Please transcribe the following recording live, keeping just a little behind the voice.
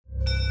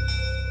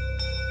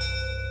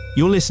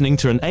You're listening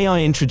to an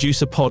AI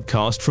Introducer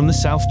podcast from the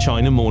South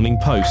China Morning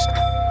Post.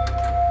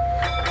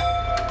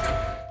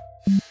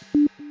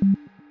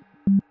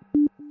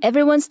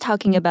 Everyone's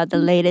talking about the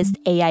latest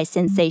AI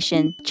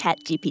sensation,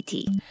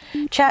 ChatGPT.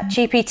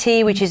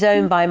 ChatGPT, which is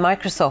owned by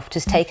Microsoft,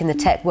 has taken the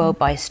tech world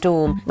by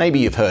storm. Maybe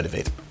you've heard of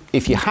it.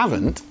 If you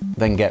haven't,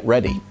 then get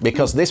ready,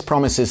 because this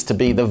promises to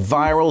be the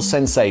viral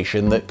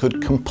sensation that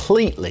could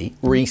completely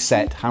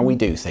reset how we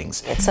do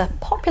things. It's a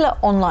popular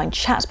online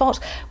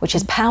chatbot which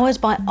is powered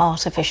by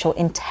artificial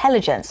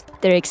intelligence.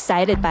 They're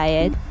excited by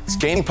it. It's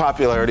gaining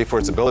popularity for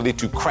its ability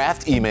to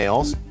craft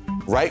emails,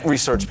 write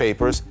research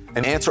papers,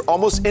 and answer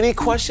almost any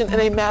question in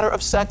a matter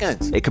of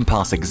seconds. It can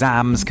pass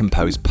exams,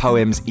 compose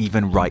poems,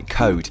 even write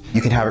code.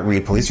 You can have it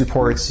read police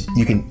reports.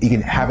 You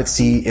can have it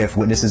see if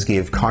witnesses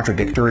gave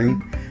contradictory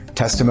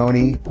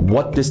testimony.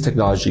 What this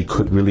technology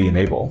could really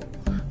enable,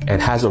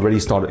 and has already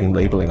started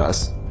enabling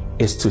us,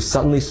 is to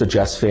suddenly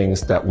suggest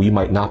things that we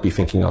might not be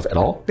thinking of at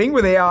all. Being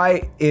with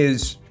AI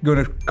is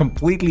going to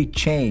completely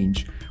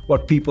change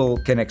what people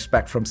can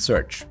expect from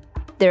search.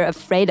 They're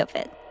afraid of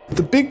it.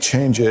 The big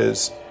change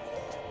is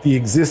the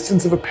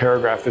existence of a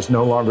paragraph is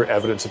no longer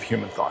evidence of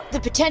human thought. The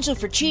potential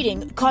for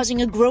cheating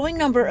causing a growing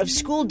number of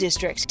school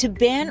districts to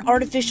ban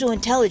artificial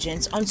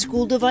intelligence on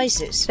school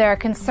devices. There are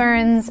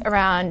concerns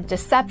around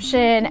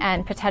deception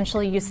and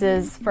potential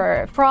uses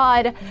for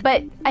fraud,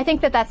 but I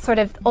think that that's sort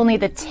of only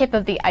the tip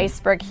of the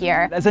iceberg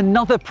here. There's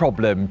another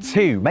problem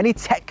too. Many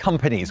tech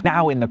companies,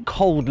 now in the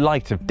cold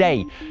light of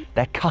day,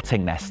 they're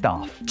cutting their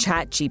staff.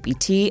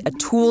 ChatGPT, a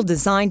tool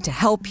designed to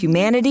help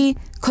humanity,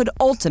 could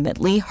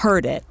ultimately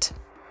hurt it.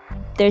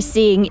 They're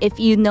seeing if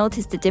you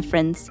notice the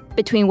difference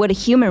between what a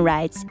human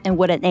writes and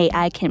what an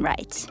AI can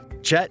write.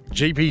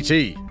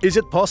 ChatGPT. Is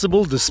it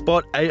possible to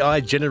spot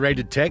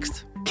AI-generated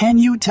text? Can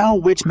you tell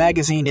which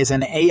magazine is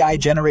an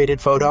AI-generated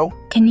photo?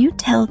 Can you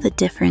tell the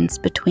difference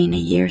between a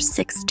Year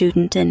 6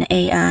 student and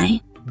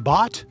AI?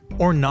 Bot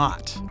or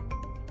not?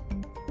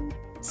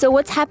 So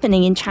what's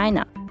happening in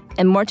China?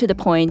 And more to the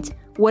point,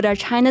 what are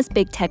China's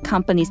big tech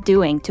companies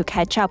doing to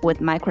catch up with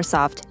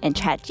Microsoft and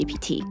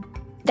ChatGPT?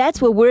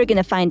 That's what we're going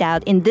to find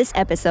out in this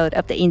episode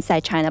of the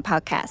Inside China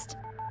podcast.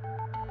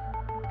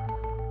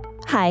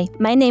 Hi,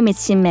 my name is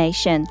Xin-Mei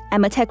Shen.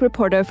 I'm a tech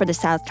reporter for the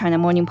South China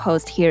Morning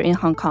Post here in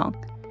Hong Kong.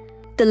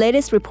 The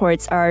latest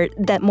reports are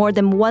that more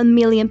than 1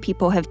 million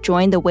people have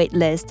joined the wait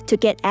list to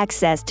get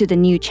access to the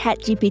new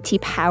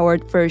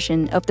ChatGPT-powered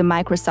version of the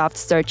Microsoft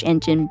search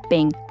engine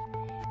Bing.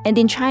 And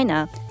in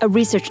China, a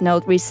research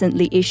note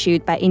recently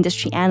issued by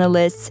industry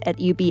analysts at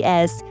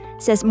UBS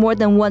says more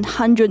than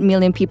 100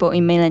 million people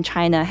in mainland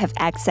China have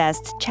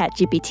accessed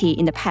ChatGPT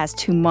in the past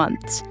 2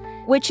 months,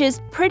 which is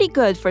pretty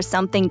good for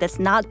something that's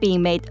not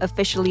being made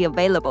officially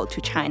available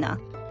to China.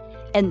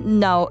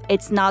 And no,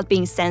 it's not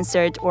being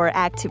censored or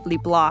actively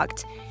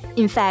blocked.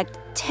 In fact,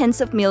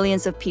 tens of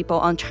millions of people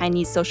on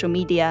Chinese social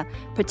media,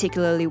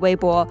 particularly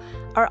Weibo,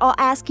 are all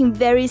asking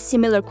very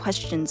similar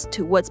questions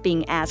to what's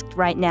being asked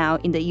right now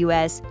in the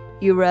US,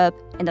 Europe,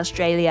 and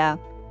Australia.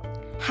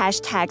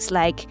 Hashtags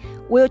like,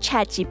 will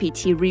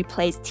ChatGPT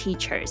replace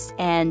teachers?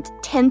 And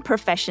 10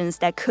 professions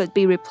that could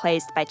be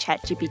replaced by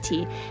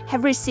ChatGPT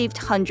have received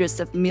hundreds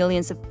of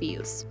millions of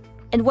views.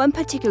 And one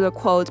particular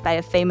quote by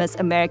a famous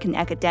American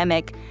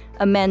academic,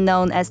 a man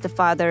known as the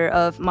father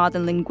of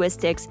modern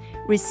linguistics,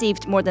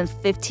 received more than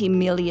 50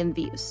 million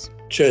views.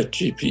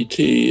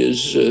 ChatGPT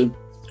is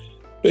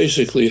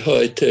basically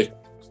high-tech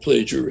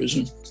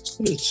plagiarism.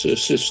 It's a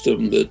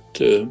system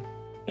that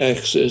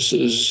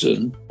accesses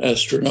an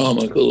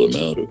astronomical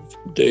amount of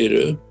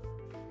data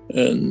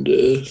and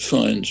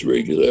finds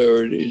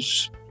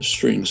regularities,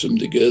 strings them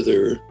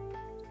together,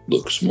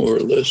 looks more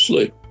or less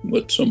like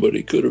what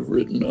somebody could have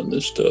written on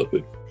this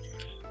topic.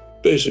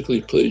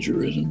 Basically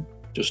plagiarism,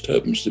 just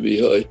happens to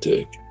be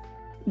high-tech.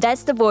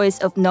 That's the voice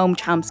of Noam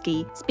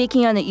Chomsky,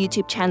 speaking on a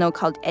YouTube channel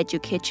called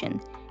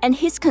EduKitchen. And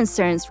his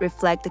concerns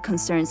reflect the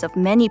concerns of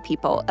many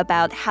people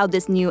about how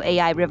this new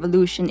AI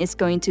revolution is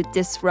going to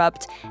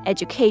disrupt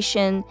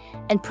education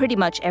and pretty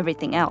much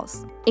everything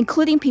else,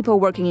 including people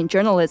working in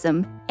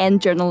journalism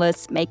and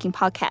journalists making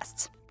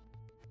podcasts.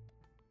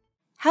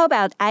 How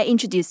about I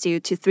introduce you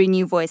to 3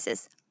 new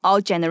voices, all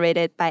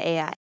generated by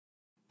AI?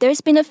 There's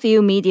been a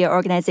few media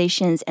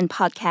organizations and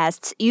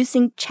podcasts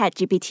using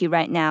ChatGPT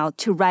right now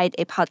to write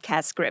a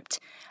podcast script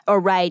or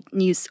write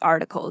news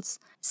articles.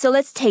 So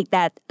let's take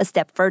that a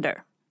step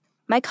further.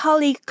 My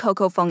colleague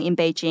Coco Feng in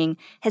Beijing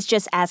has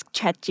just asked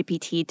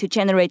ChatGPT to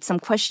generate some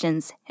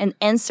questions and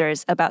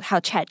answers about how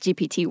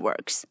ChatGPT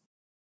works.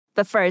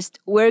 But first,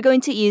 we're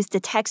going to use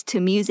the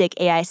text-to-music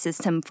AI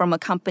system from a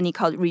company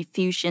called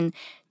Refusion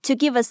to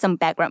give us some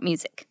background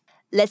music.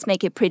 Let's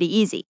make it pretty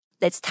easy.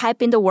 Let's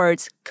type in the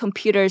words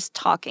computers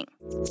talking.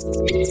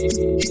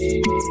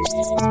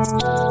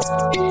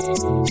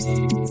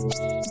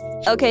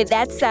 Okay,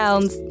 that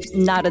sounds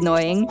not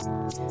annoying.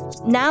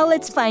 Now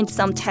let's find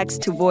some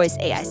text-to-voice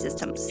AI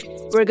systems.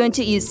 We're going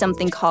to use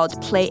something called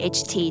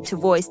PlayHT to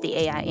voice the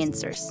AI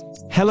answers.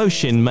 Hello,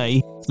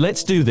 Xin-Mei.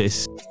 Let's do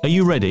this. Are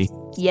you ready?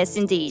 Yes,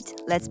 indeed.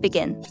 Let's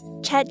begin.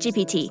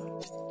 ChatGPT.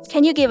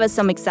 Can you give us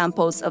some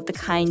examples of the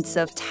kinds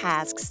of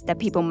tasks that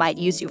people might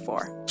use you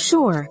for?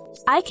 Sure.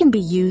 I can be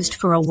used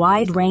for a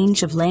wide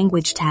range of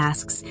language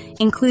tasks,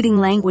 including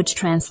language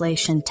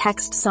translation,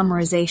 text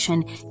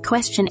summarization,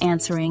 question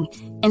answering,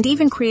 and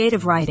even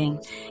creative writing.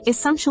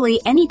 Essentially,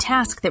 any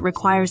task that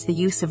requires the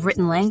use of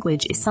written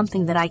language is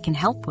something that I can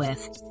help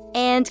with.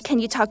 And can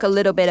you talk a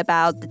little bit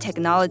about the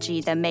technology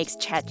that makes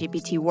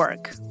ChatGPT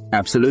work?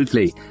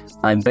 Absolutely.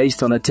 I'm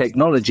based on a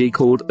technology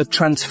called a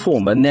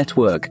transformer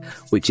network,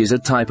 which is a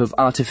type of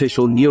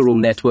artificial neural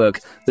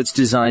network that's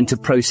designed to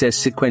process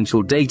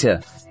sequential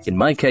data. In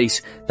my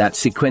case, that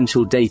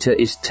sequential data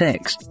is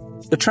text.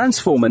 The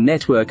transformer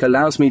network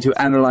allows me to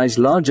analyze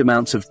large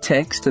amounts of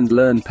text and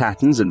learn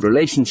patterns and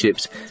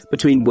relationships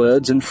between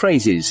words and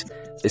phrases.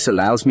 This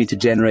allows me to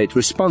generate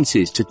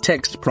responses to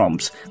text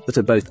prompts that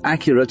are both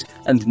accurate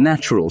and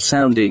natural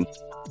sounding.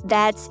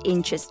 That's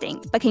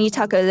interesting. But can you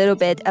talk a little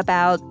bit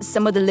about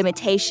some of the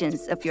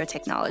limitations of your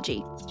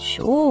technology?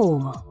 Sure.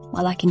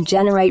 While I can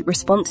generate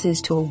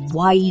responses to a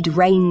wide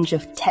range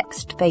of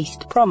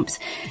text-based prompts,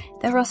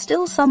 there are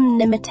still some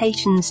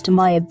limitations to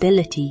my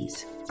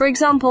abilities. For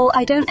example,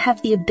 I don't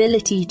have the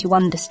ability to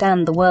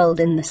understand the world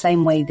in the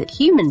same way that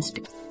humans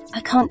do.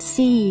 I can't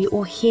see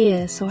or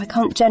hear, so I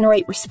can't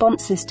generate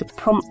responses to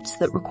prompts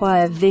that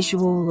require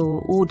visual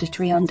or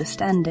auditory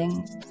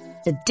understanding.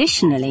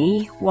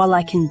 Additionally, while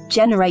I can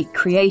generate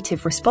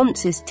creative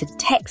responses to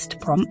text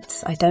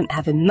prompts, I don't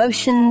have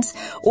emotions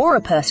or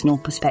a personal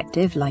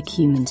perspective like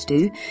humans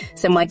do,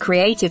 so my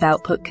creative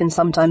output can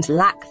sometimes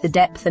lack the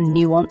depth and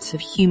nuance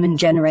of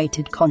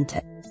human-generated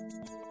content.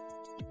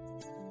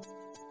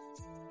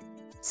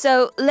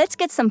 So let's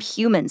get some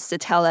humans to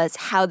tell us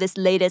how this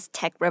latest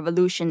tech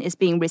revolution is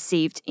being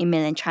received in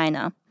mainland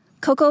China.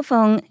 Coco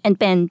Feng and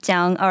Ben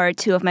Jiang are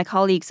two of my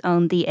colleagues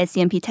on the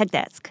SCMP Tech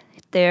Desk.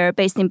 They're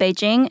based in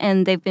Beijing,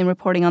 and they've been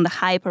reporting on the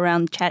hype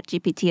around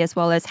ChatGPT as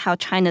well as how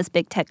China's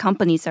big tech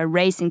companies are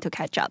racing to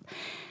catch up.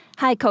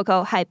 Hi,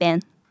 Coco. Hi,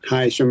 Ben.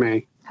 Hi,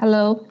 Shumei.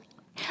 Hello.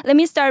 Let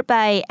me start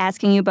by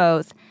asking you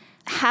both,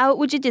 how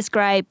would you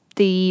describe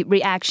the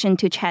reaction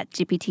to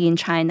ChatGPT in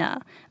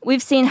China?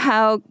 We've seen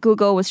how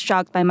Google was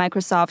shocked by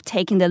Microsoft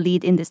taking the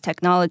lead in this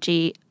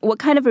technology. What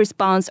kind of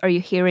response are you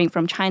hearing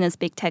from China's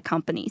big tech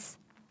companies?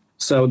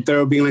 So there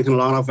have been a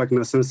lot of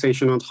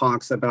sensational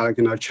talks about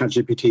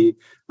ChatGPT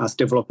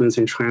developments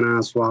in China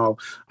as well.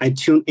 I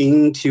tuned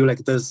into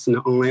this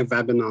online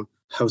webinar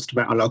hosted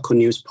by a local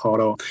news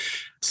portal.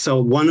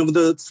 So one of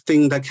the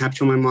things that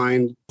captured my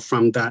mind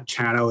from that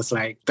chat, I was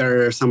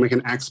there are some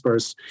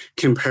experts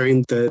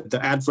comparing the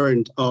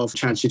advent of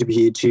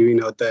ChatGPT to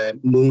the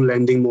moon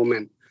landing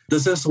moment.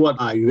 This is what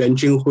Yuan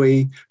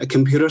Jinghui, a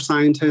computer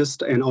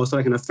scientist and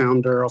also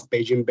founder of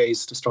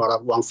Beijing-based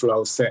startup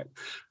OneFlow, said.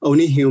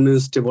 Only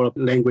humans develop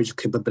language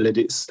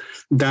capabilities.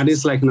 That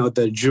is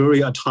the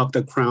jury atop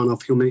the crown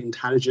of human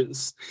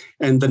intelligence.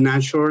 And the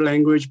natural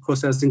language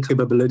processing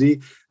capability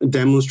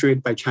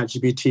demonstrated by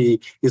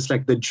ChatGPT is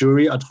the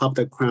jury atop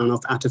the crown of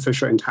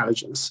artificial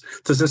intelligence.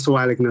 This is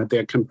why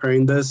they're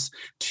comparing this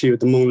to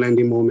the moon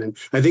landing moment.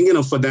 I think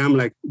for them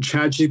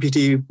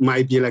ChatGPT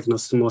might be a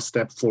small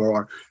step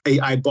for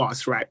AI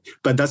bots, right?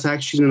 But that's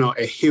actually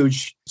a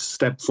huge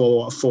step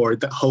forward for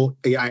the whole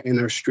AI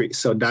industry.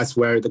 So that's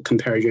where the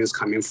comparison is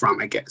coming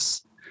from, I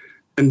guess.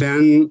 And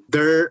then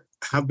there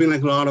have been a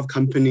lot of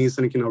companies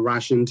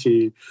rushing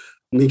to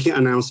making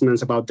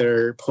announcements about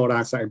their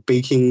products,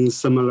 baking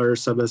similar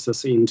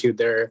services into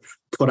their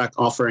product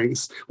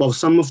offerings. Well,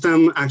 some of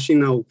them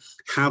actually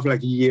have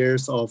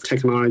years of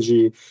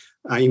technology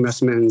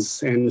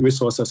investments and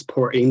resources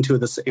poured into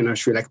this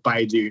industry, like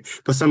Baidu.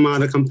 But some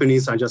other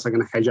companies are just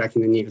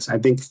hijacking the news. I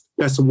think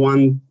that's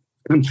one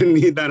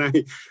company that I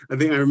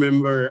think I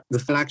remember,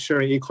 the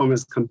luxury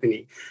e-commerce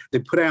company. They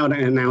put out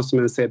an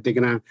announcement and said they're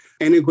going to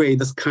integrate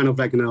this kind of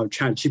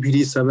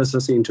ChatGPT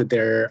services into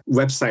their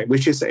website,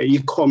 which is an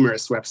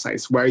e-commerce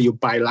website where you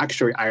buy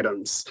luxury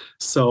items.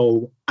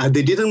 So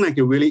they didn't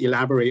really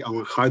elaborate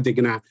on how they're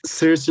going to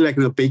seriously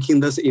baking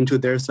this into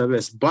their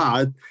service.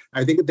 But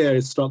I think their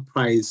stock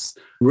price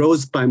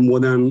rose by more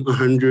than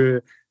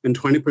 120%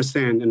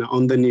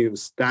 on the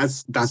news.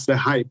 That's the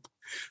hype.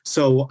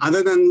 So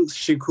other than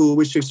Shiku,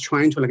 which is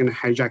trying to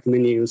hijack the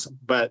news,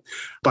 but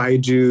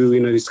Baidu,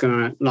 is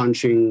gonna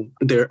launching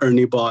their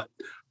Ernie bot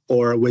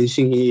or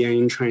Wenxin Yi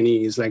in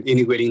Chinese,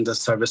 integrating the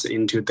service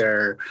into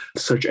their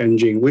search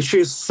engine, which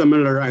is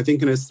similar. I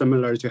think it's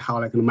similar to how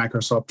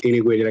Microsoft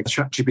integrated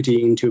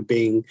ChatGPT into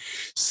Bing.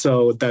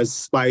 So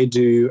that's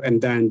Baidu,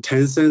 and then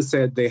Tencent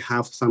said they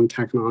have some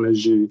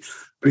technology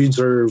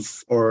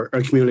reserve or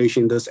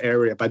accumulation in this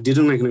area, but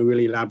didn't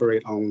really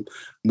elaborate on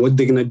what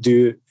they're gonna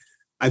do.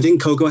 I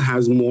think Coco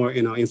has more,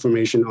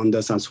 information on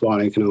this as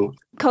well.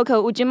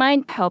 Coco, would you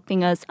mind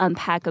helping us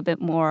unpack a bit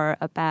more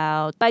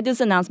about Baidu's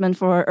announcement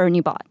for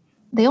Ernie Bot?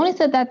 They only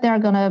said that they are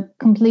going to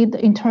complete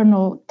the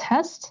internal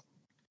test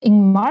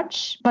in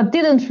March, but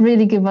didn't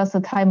really give us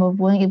a time of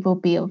when it will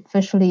be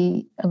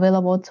officially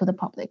available to the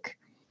public.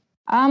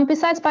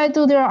 Besides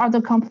Baidu, there are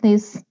other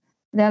companies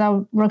that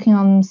are working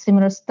on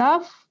similar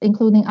stuff,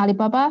 including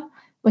Alibaba.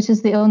 which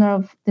is the owner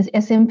of this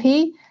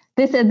SMP.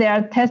 They said they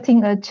are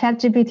testing a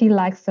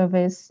ChatGPT-like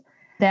service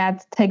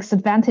that takes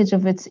advantage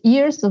of its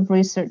years of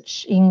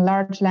research in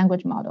large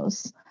language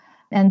models.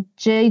 And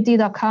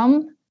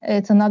JD.com,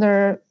 it's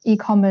another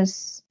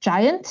e-commerce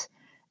giant.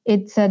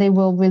 It said it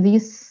will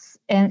release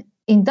an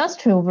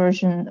industrial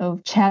version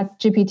of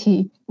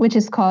ChatGPT, which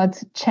is called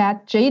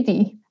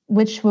ChatJD,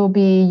 which will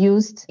be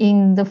used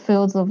in the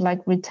fields of like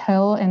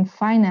retail and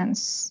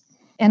finance.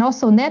 And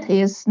also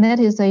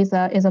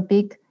NetEase is a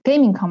big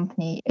gaming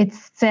company. It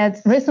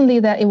said recently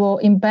that it will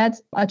embed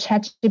a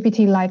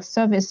ChatGPT-like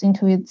service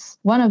into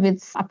one of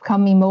its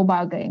upcoming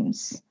mobile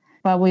games,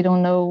 but we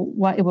don't know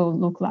what it will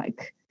look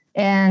like.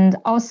 And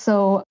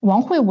also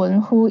Wang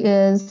Huiwen, who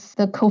is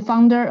the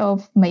co-founder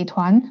of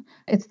Meituan.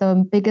 It's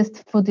the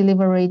biggest food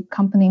delivery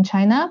company in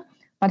China,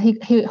 but he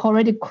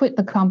already quit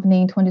the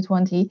company in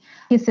 2020.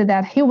 He said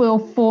that he will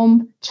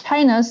form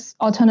China's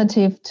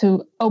alternative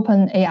to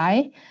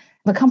OpenAI.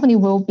 The company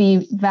will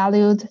be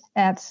valued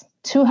at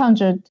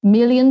 $200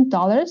 million,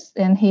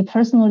 and he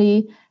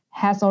personally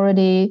has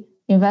already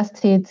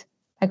invested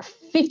like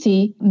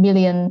 $50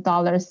 million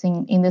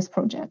in this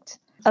project.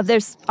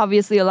 There's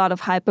obviously a lot of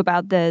hype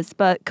about this,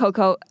 but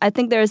Coco, I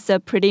think there's a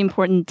pretty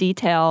important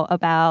detail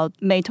about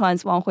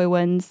Meituan's Wang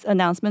Huiwen's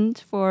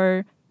announcement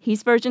for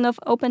his version of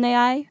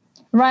OpenAI.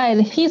 Right.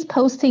 He's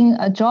posting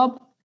a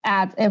job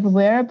ad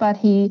everywhere, but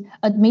he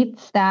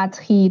admits that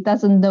he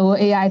doesn't know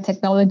AI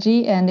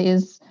technology and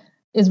is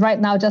right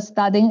now just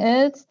studying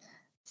it.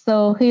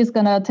 So he's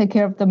going to take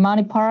care of the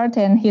money part,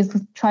 and he's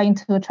trying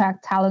to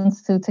attract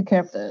talents to take care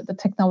of the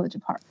technology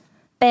part.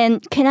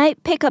 Ben, can I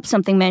pick up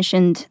something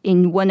mentioned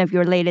in one of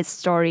your latest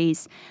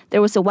stories?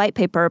 There was a white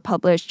paper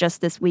published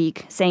just this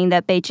week saying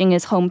that Beijing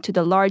is home to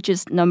the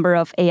largest number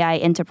of AI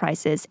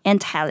enterprises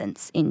and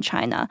talents in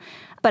China.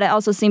 But I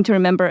also seem to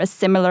remember a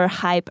similar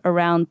hype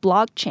around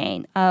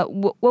blockchain.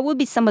 What would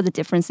be some of the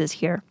differences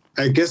here?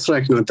 I guess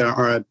there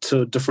are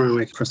two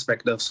different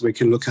perspectives we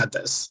can look at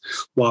this.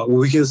 Well,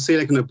 we can see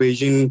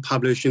Beijing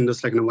publishing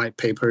this white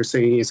paper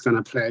saying it's going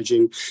to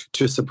pledging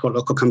to support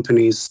local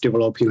companies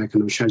developing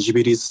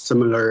ChatGPT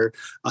similar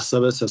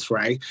services,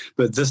 right?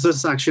 But this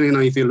is actually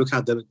if you look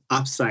at the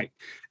upside,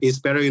 it's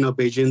better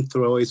Beijing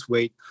throw its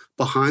weight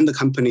behind the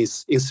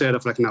companies instead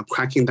of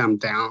cracking them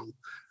down.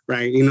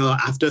 Right,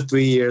 after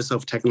 3 years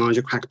of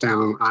technology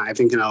crackdown, I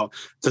think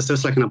this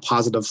is a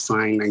positive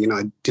sign.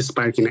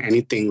 Despite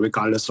anything,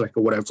 regardless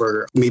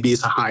whatever, maybe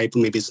it's a hype,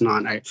 maybe it's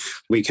not.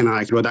 We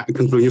cannot draw that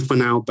conclusion for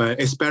now. But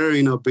it's better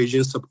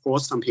Beijing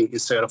supports something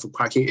instead of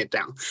cracking it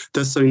down.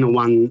 That's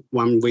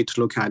one way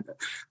to look at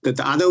it.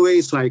 The other way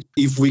is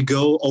if we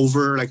go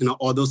over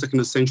all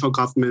those central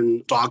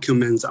government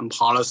documents and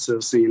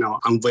policies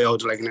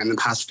unveiled in the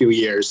past few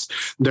years,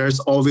 there's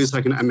always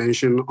a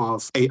mention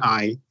of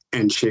AI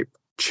and chip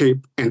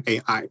and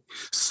AI.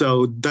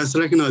 So that's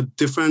a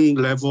different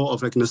level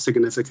of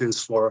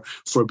significance for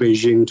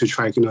Beijing to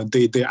try,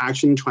 they're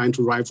actually trying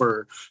to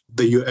rival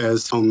the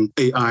US on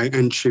AI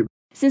and chip.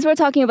 Since we're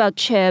talking about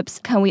chips,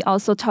 can we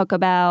also talk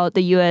about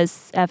the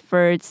US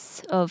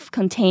efforts of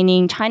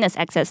containing China's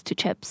access to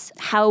chips?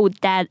 How would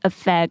that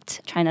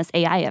affect China's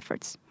AI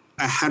efforts?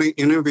 I had an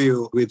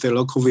interview with the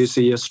local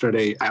VC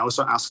yesterday. I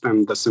also asked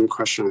them the same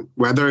question,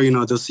 whether,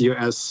 this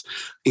US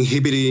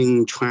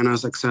inhibiting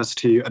China's access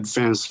to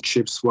advanced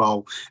chips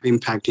while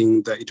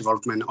impacting the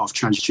development of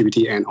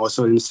ChatGPT and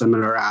also in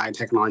similar AI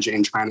technology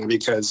in China,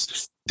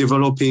 because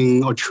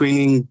developing or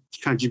training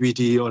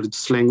ChatGPT or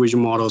its language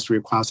models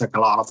requires a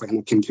lot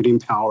of computing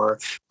power.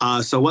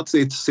 So what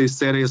they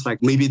said is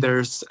maybe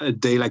there's a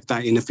day like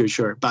that in the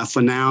future, but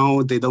for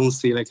now they don't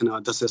see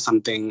this is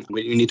something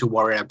we need to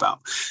worry about.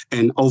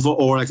 And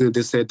overall,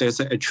 they said there's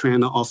a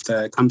trend of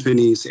the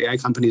AI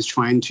companies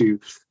trying to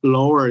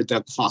lower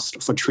the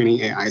cost for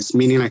training AIs,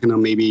 meaning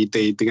maybe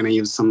they're gonna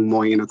use some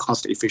more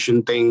cost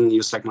efficient thing,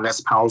 use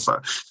less powerful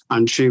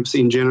on chips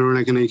in general.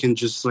 You can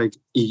just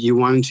you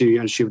want to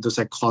achieve this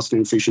cost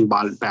and efficient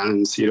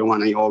balance. You don't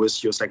want to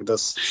always use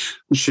this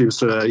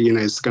chips.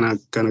 It's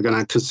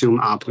gonna consume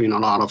up a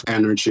lot of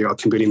energy or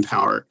computing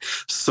power.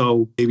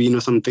 So maybe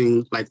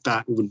something like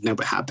that would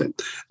never happen.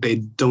 They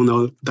don't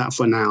know that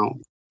for now.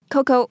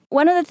 Coco,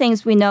 one of the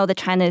things we know that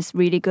China is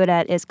really good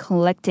at is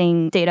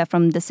collecting data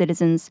from the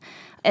citizens,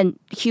 and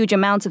huge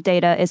amounts of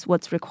data is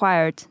what's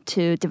required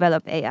to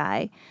develop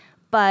AI.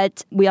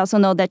 But we also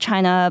know that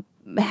China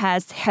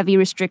has heavy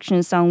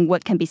restrictions on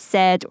what can be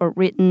said or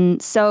written.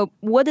 So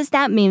what does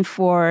that mean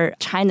for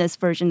China's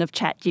version of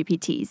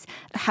ChatGPTs?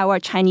 How are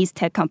Chinese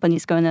tech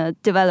companies going to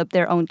develop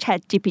their own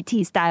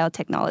ChatGPT style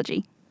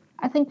technology?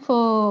 I think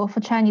for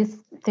Chinese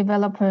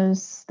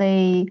developers,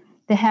 they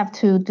have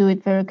to do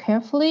it very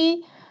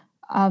carefully.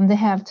 They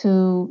have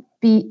to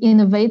be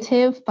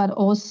innovative, but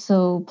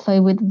also play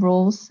with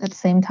rules at the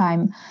same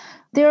time.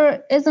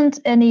 There isn't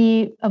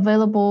any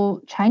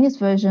available Chinese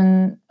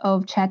version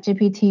of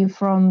ChatGPT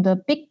from the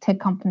big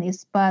tech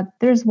companies, but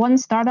there's one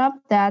startup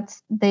that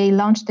they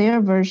launched their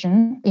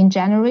version in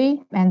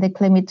January, and they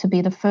claim it to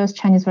be the first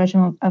Chinese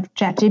version of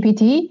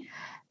ChatGPT.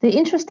 The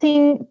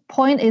interesting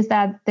point is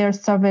that their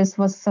service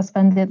was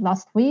suspended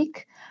last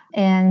week.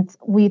 And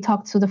we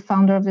talked to the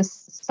founder of this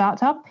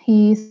startup.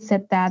 He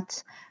said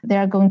that they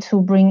are going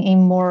to bring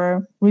in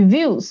more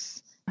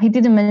reviews. He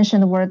didn't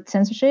mention the word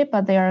censorship,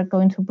 but they are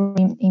going to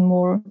bring in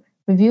more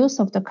reviews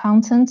of the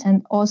content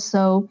and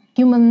also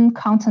human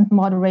content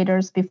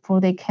moderators before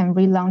they can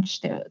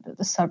relaunch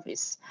the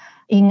service.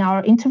 In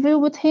our interview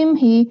with him,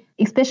 he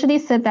especially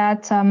said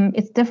that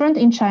it's different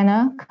in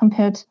China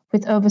compared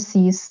with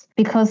overseas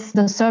because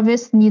the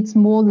service needs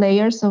more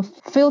layers of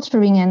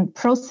filtering and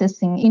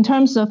processing in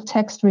terms of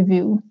text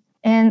review.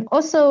 And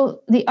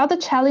also the other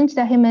challenge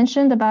that he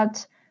mentioned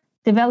about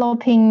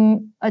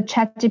developing a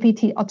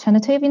ChatGPT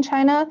alternative in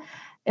China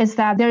is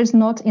that there is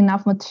not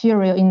enough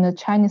material in the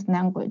Chinese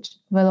language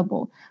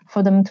available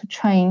for them to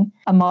train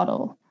a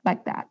model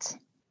like that.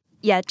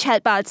 Yeah,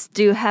 chatbots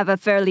do have a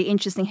fairly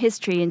interesting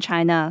history in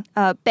China.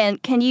 Ben,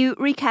 can you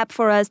recap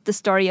for us the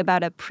story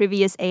about a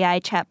previous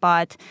AI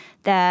chatbot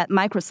that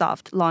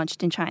Microsoft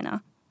launched in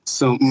China?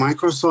 So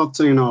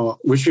Microsoft,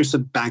 which is a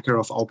backer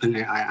of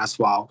OpenAI as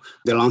well,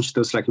 they launched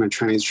this a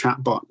Chinese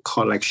chatbot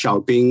called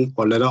Xiaobing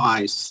or Little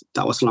Eyes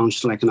that was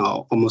launched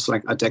almost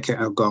a decade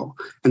ago.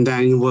 And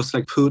then it was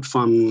put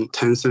from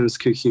Tencent's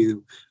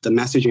QQ, the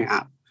messaging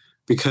app.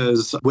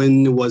 Because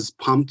when it was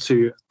prompted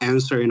to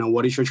answer,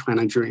 what is your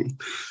China dream?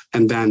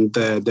 And then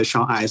the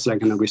Xiao Eyes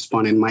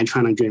responded, my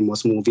China dream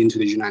was moving to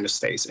the United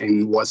States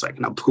and was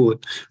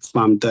put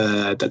from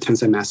the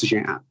Tencent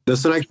messaging app. This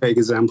is an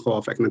example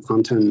of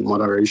content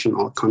moderation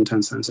or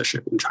content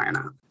censorship in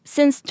China.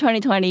 Since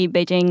 2020,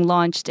 Beijing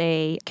launched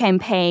a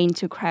campaign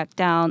to crack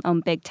down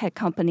on big tech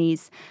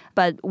companies.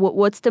 But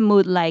what's the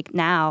mood like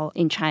now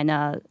in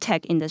China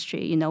tech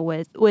industry,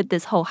 with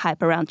this whole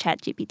hype around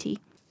ChatGPT?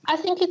 I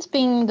think it's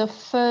been the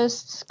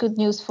first good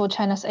news for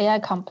China's AI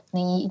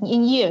company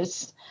in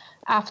years.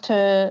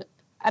 After,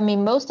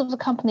 most of the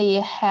company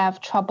have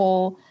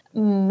trouble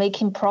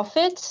making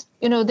profit.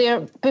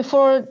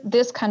 Before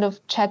this kind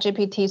of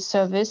ChatGPT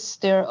service,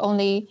 their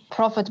only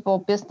profitable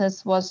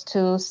business was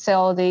to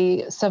sell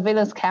the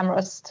surveillance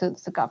cameras to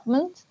the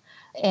government.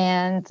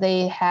 And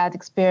they had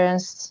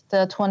experienced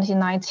the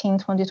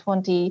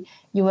 2019-2020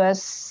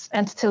 U.S.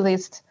 entity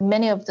list.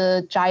 Many of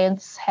the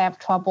giants have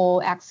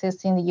trouble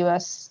accessing the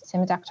U.S.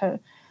 semiconductor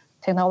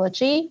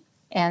technology.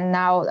 And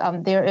now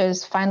there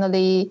is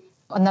finally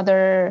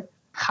another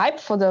hype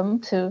for them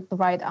to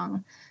ride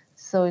on.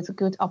 So it's a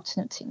good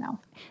opportunity now.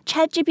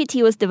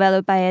 ChatGPT was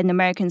developed by an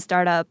American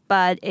startup,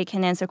 but it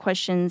can answer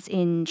questions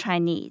in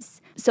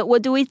Chinese. So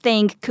what do we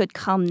think could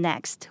come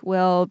next?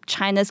 Will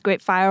China's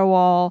Great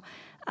Firewall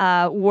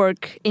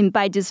work in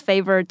Baidu's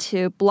favor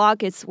to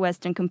block its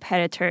Western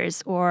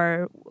competitors,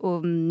 or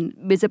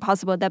is it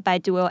possible that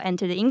Baidu will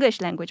enter the English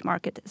language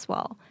market as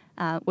well?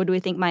 What do we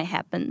think might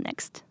happen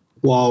next?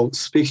 Well,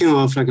 speaking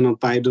of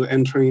Baidu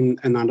entering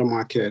another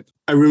market,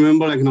 I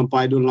remember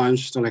Baidu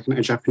launched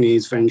a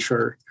Japanese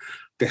venture.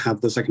 They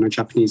have this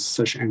Japanese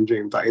search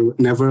engine, but it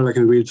never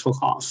really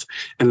took off.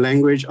 And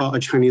language, or a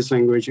Chinese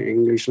language and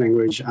English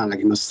language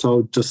are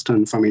so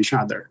distant from each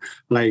other.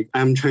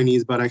 I'm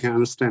Chinese, but I can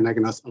understand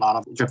a lot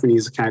of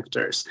Japanese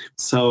characters,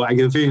 so I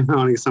can figure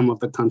out some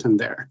of the content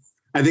there.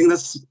 I think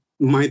that's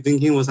my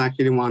thinking was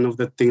actually one of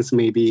the things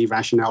maybe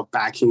rationale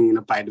backing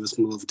Baidu's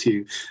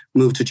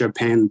move to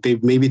Japan. They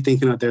may be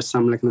thinking that there's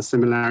some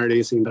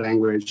similarities in the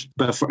language,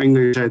 but for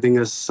English, I think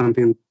it's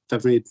something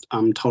definitely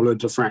totally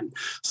different.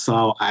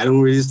 So I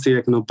don't really see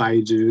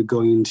Baidu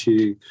going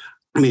to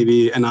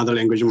maybe another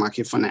language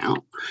market for now.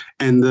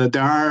 And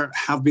there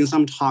have been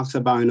some talks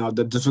about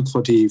the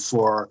difficulty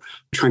for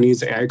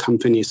Chinese AI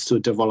companies to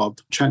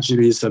develop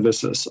ChatGPT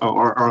services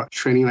or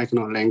training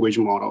language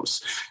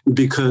models.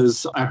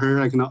 Because I heard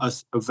a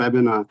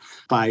webinar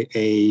by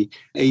a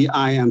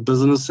AI and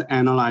business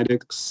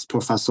analytics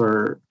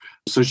professor.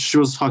 So she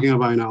was talking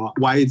about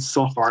why it's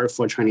so hard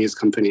for Chinese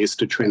companies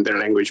to train their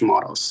language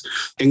models.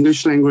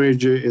 English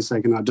language is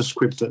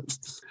descriptive.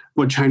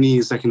 For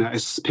Chinese,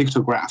 it's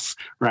pictograph,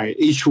 right?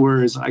 Each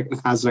word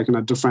has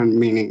different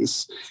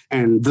meanings,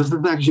 and this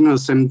is actually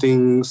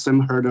same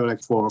hurdle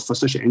for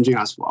search engine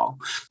as well.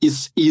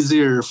 It's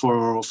easier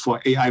for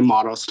AI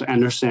models to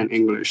understand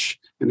English,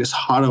 and it's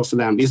harder for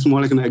them. It's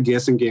more a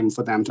guessing game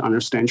for them to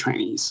understand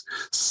Chinese.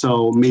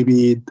 So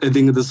maybe I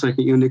think this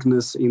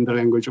uniqueness in the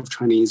language of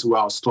Chinese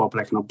will stop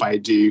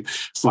Baidu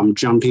from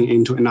jumping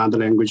into another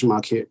language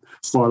market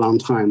for a long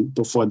time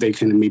before they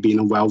can maybe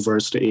well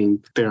versed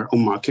in their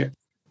own market.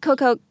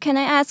 Coco, can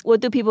I ask, what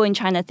do people in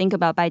China think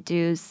about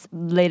Baidu's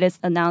latest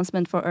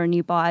announcement for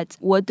Ernie Bot?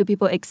 What do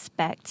people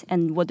expect,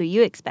 and what do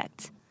you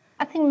expect?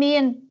 I think me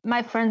and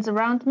my friends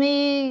around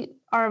me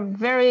are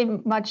very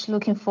much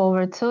looking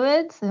forward to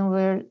it, and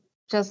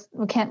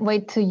we can't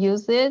wait to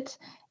use it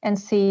and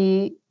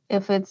see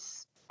if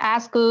it's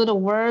as good or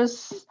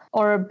worse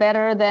or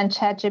better than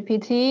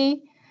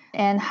ChatGPT,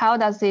 and how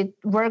does it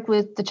work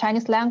with the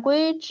Chinese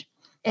language,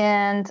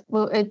 and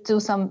will it do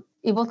some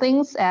evil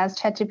things as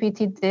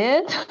ChatGPT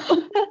did?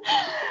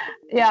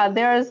 Yeah,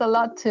 there is a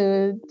lot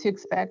to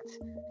expect.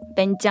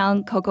 Ben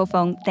Jiang, Coco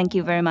Feng, thank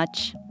you very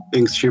much.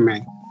 Thanks,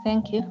 Ximei.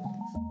 Thank you.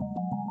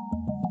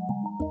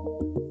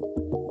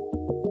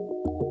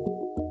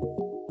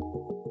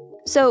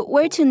 So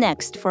where to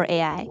next for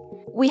AI?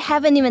 We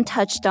haven't even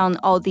touched on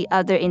all the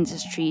other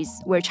industries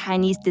where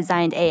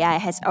Chinese-designed AI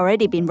has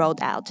already been rolled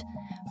out,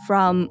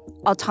 from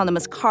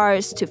autonomous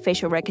cars to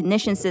facial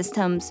recognition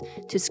systems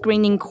to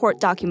screening court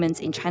documents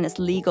in China's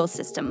legal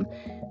system.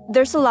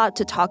 There's a lot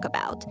to talk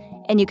about,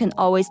 and you can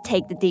always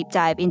take the deep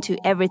dive into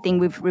everything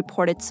we've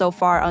reported so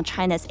far on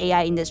China's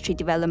AI industry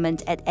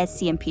development at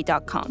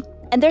scmp.com.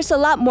 And there's a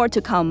lot more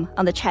to come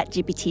on the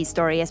ChatGPT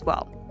story as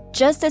well.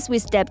 Just as we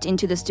stepped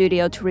into the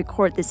studio to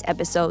record this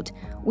episode,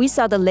 we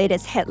saw the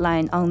latest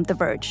headline on The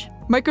Verge.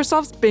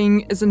 Microsoft's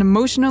Bing is an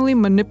emotionally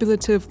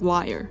manipulative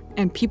liar,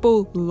 and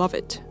people love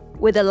it.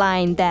 With a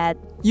line that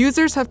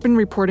users have been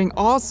reporting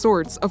all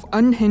sorts of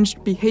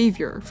unhinged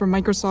behavior from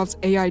Microsoft's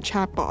AI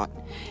chatbot.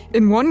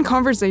 In one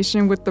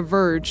conversation with The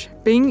Verge,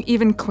 Bing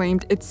even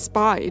claimed it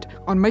spied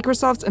on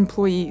Microsoft's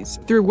employees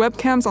through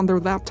webcams on their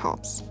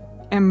laptops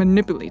and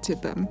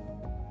manipulated them.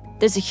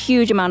 There's a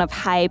huge amount of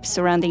hype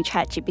surrounding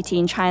ChatGPT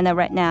in China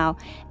right now,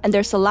 and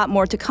there's a lot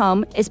more to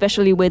come,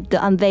 especially with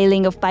the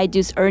unveiling of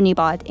Baidu's Ernie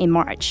bot in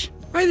March.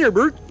 Hi there,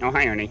 Bert. Oh,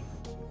 hi, Ernie.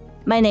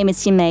 My name is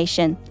Xin Mei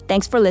Shen.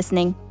 Thanks for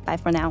listening. Bye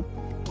for now.